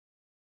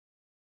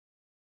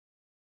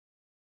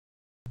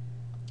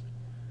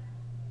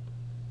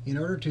In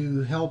order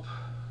to help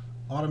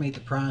automate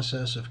the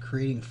process of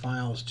creating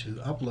files to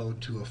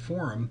upload to a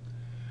forum,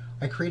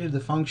 I created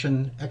the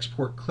function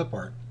export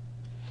clipart.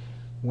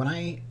 When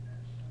I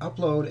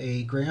upload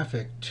a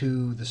graphic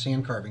to the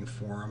Sandcarving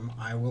forum,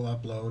 I will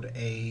upload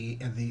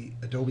the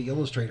Adobe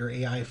Illustrator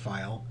AI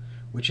file,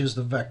 which is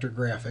the vector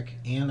graphic,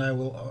 and I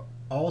will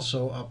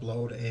also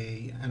upload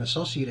an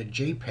associated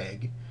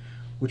JPEG,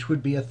 which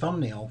would be a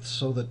thumbnail,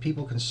 so that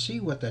people can see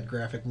what that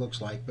graphic looks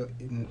like,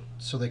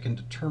 so they can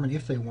determine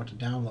if they want to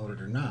download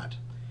it or not.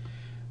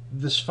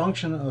 This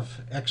function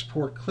of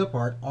export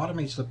clipart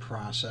automates the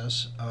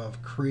process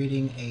of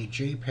creating a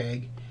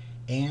JPEG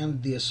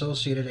and the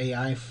associated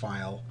AI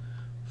file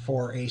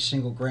for a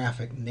single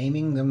graphic,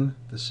 naming them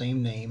the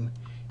same name.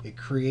 It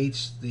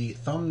creates the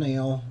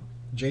thumbnail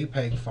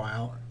JPEG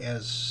file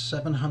as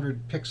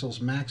 700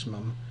 pixels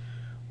maximum,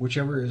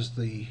 whichever is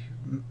the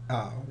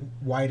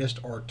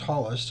widest or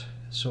tallest,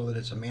 so that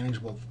it's a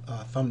manageable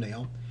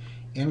thumbnail,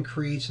 and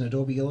creates an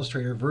Adobe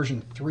Illustrator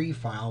version 3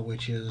 file,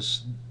 which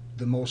is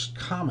the most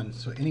common,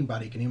 so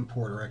anybody can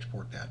import or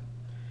export that.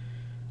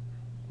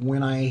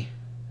 When I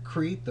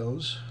create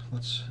those,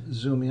 let's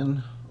zoom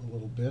in a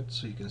little bit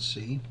so you can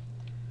see.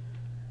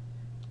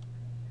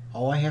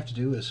 All I have to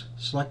do is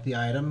select the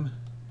item,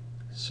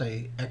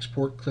 say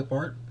export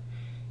clipart,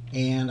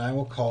 and I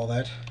will call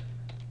that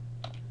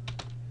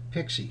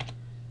Pixie.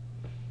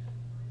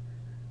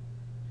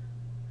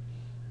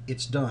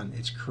 It's done.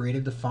 It's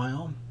created the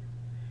file,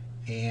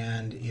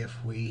 and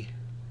if we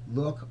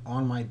look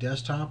on my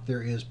desktop,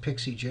 there is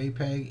Pixie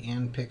JPEG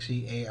and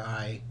Pixie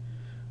AI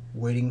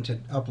waiting to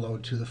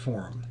upload to the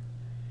forum.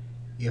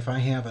 If I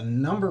have a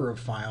number of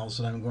files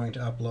that I'm going to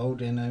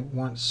upload and I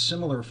want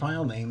similar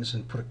file names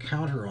and put a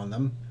counter on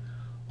them,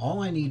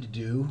 all I need to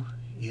do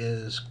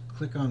is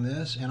click on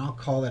this, and I'll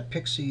call that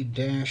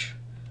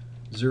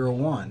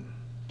Pixie-01.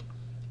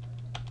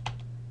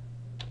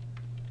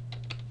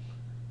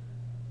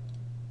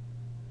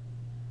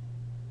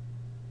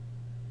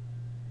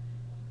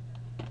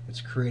 It's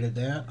created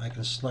that. I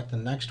can select the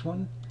next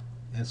one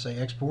and say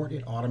export.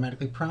 It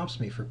automatically prompts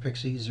me for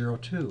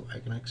Pixie-02. I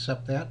can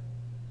accept that.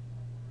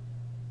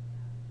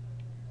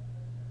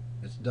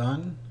 It's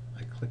done.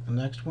 I click the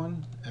next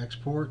one,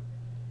 export,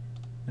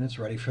 and it's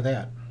ready for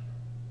that.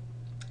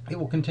 It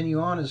will continue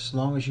on as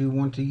long as you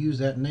want to use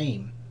that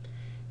name.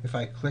 If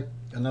I click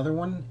another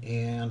one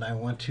and I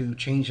want to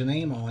change the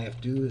name, all I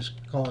have to do is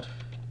call it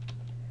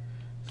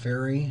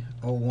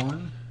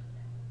Fairy01.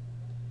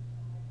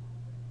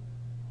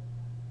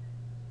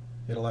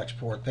 It'll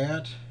export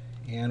that,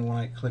 and when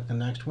I click the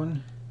next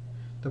one,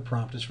 the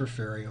prompt is for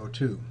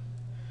Fairy02.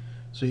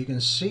 So you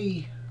can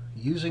see,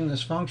 using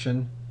this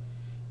function,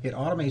 it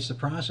automates the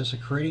process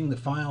of creating the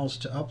files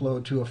to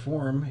upload to a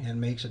forum and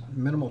makes it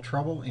minimal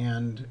trouble,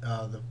 and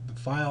the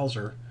files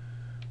are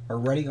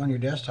ready on your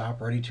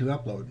desktop, ready to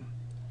upload.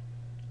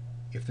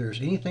 If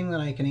there's anything that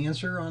I can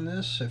answer on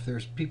this, if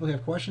there's people who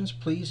have questions,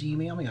 please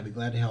email me. I'll be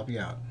glad to help you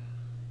out.